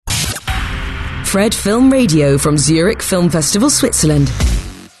Fred Film Radio from Zurich Film Festival, Switzerland.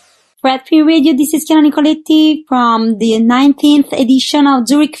 Fred Film Radio, this is Chiara Nicoletti from the 19th edition of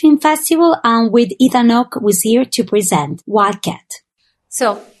Zurich Film Festival, and with Ethan Hawke, who's here to present Wildcat.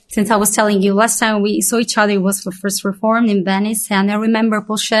 So, since I was telling you last time we saw each other, it was the first performed in Venice, and I remember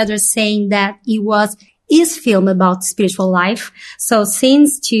Paul Schrader saying that it was his film about spiritual life. So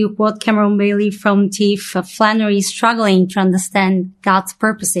since, to quote Cameron Bailey from TIFF, Flannery is struggling to understand God's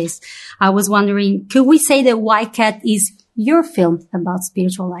purposes, I was wondering, could we say that Wildcat is your film about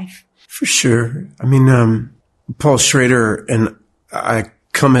spiritual life? For sure. I mean, Paul Schrader and I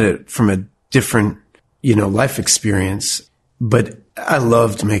come at it from a different, life experience, but I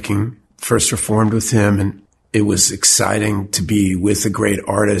loved making First Reformed with him, and it was exciting to be with a great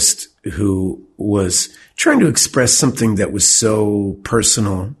artist who was trying to express something that was so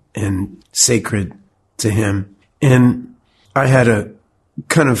personal and sacred to him. And I had a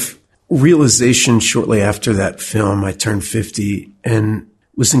kind of realization shortly after that film. I turned 50 and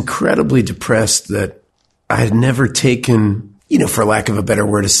was incredibly depressed that I had never taken, for lack of a better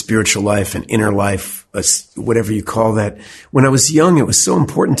word, a spiritual life, an inner life, whatever you call that. When I was young, it was so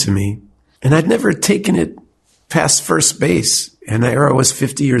important to me, and I'd never taken it past first base. And I was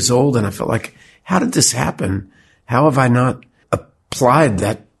 50 years old, and I felt like, how did this happen? How have I not applied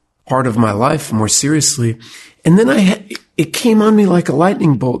that part of my life more seriously? And then it came on me like a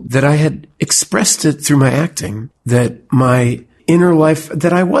lightning bolt that I had expressed it through my acting, that my inner life,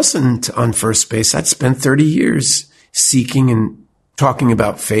 that I wasn't on first base. I'd spent 30 years seeking and talking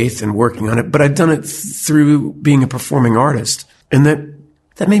about faith and working on it, but I'd done it through being a performing artist. And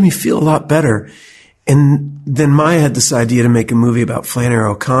that made me feel a lot better. And then Maya had this idea to make a movie about Flannery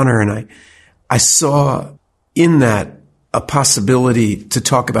O'Connor, and I saw in that a possibility to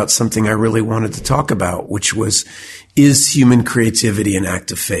talk about something I really wanted to talk about, which is human creativity an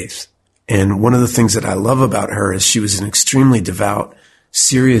act of faith? And one of the things that I love about her is she was an extremely devout,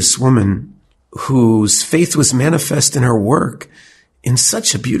 serious woman whose faith was manifest in her work in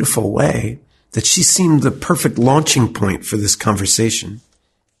such a beautiful way that she seemed the perfect launching point for this conversation.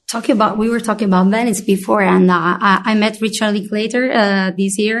 We were talking about Venice before, and I met Richard Linklater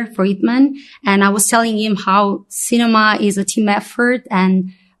this year for Hitman, and I was telling him how cinema is a team effort,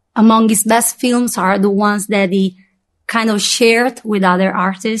 and among his best films are the ones that he kind of shared with other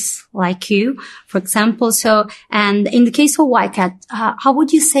artists like you, for example. So, and in the case of Wildcat, how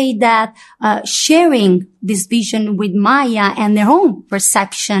would you say that sharing this vision with Maya and their own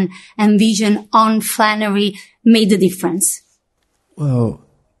perception and vision on Flannery made the difference? Well,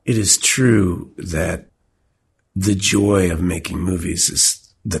 it is true that the joy of making movies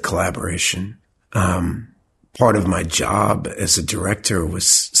is the collaboration. Part of my job as a director was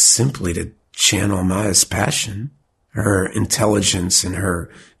simply to channel Maya's passion, her intelligence and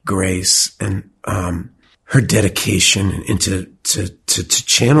her grace and her dedication, and to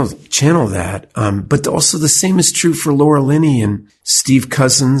channel that. But also the same is true for Laura Linney and Steve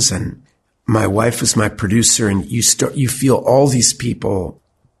Cousins, and my wife was my producer, and you feel all these people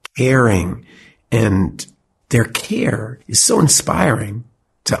caring, and their care is so inspiring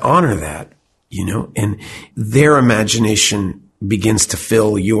to honor that, and their imagination begins to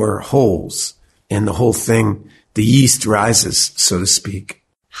fill your holes, and the whole thing, the yeast rises, so to speak.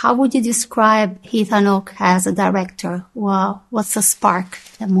 How would you describe Ethan Hawke as a director? Well, what's the spark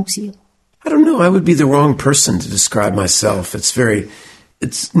that moves you? I don't know. I would be the wrong person to describe myself. It's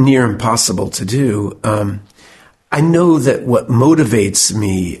near impossible to do. I know that what motivates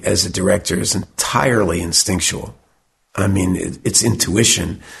me as a director is entirely instinctual. I mean, it's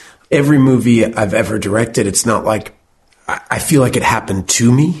intuition. Every movie I've ever directed, it's not like I feel like it happened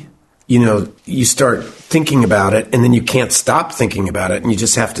to me. You start thinking about it, and then you can't stop thinking about it, and you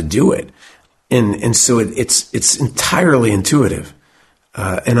just have to do it. And so it's entirely intuitive.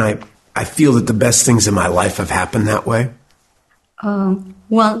 And I feel that the best things in my life have happened that way.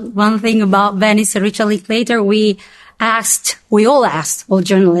 One thing about Venice and Richard Linklater, all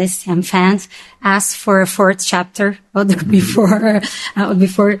journalists and fans asked for a fourth chapter of the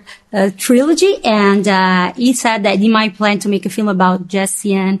before trilogy, and he said that he might plan to make a film about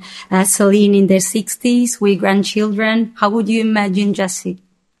Jesse and Celine in their 60s with grandchildren. How would you imagine Jesse?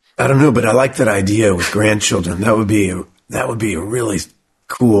 I don't know, but I like that idea with grandchildren. That would be a really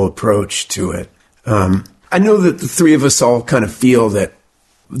cool approach to it. I know that the three of us all kind of feel that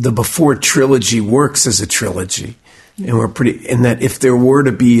the before trilogy works as a trilogy. And that if there were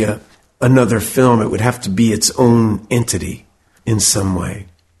to be another film, it would have to be its own entity in some way.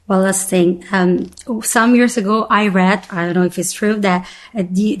 Well, last thing, some years ago I read, I don't know if it's true, that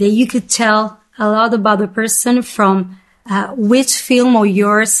you could tell a lot about the person from which film of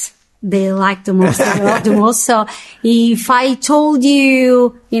yours they like the most, they love the most. So if I told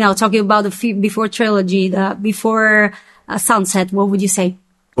you, talking about the Before trilogy, the Before Sunset, what would you say?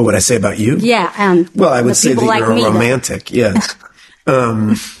 What would I say about you? Yeah. And well, I would say that you're a romantic. Yes.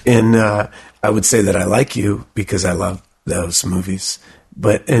 And I would say that I like you because I love those movies.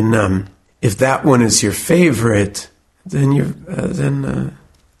 But, if that one is your favorite, then you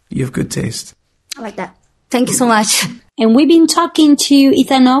have good taste. I like that. Thank you so much. And we've been talking to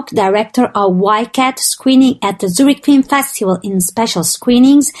Ethan Hawke, director of Wildcat, screening at the Zurich Film Festival in special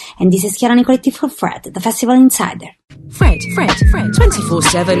screenings. And this is Chiara Nicoletti for Fred, the Festival Insider. Fred,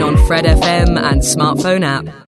 24/7 on Fred FM and smartphone app.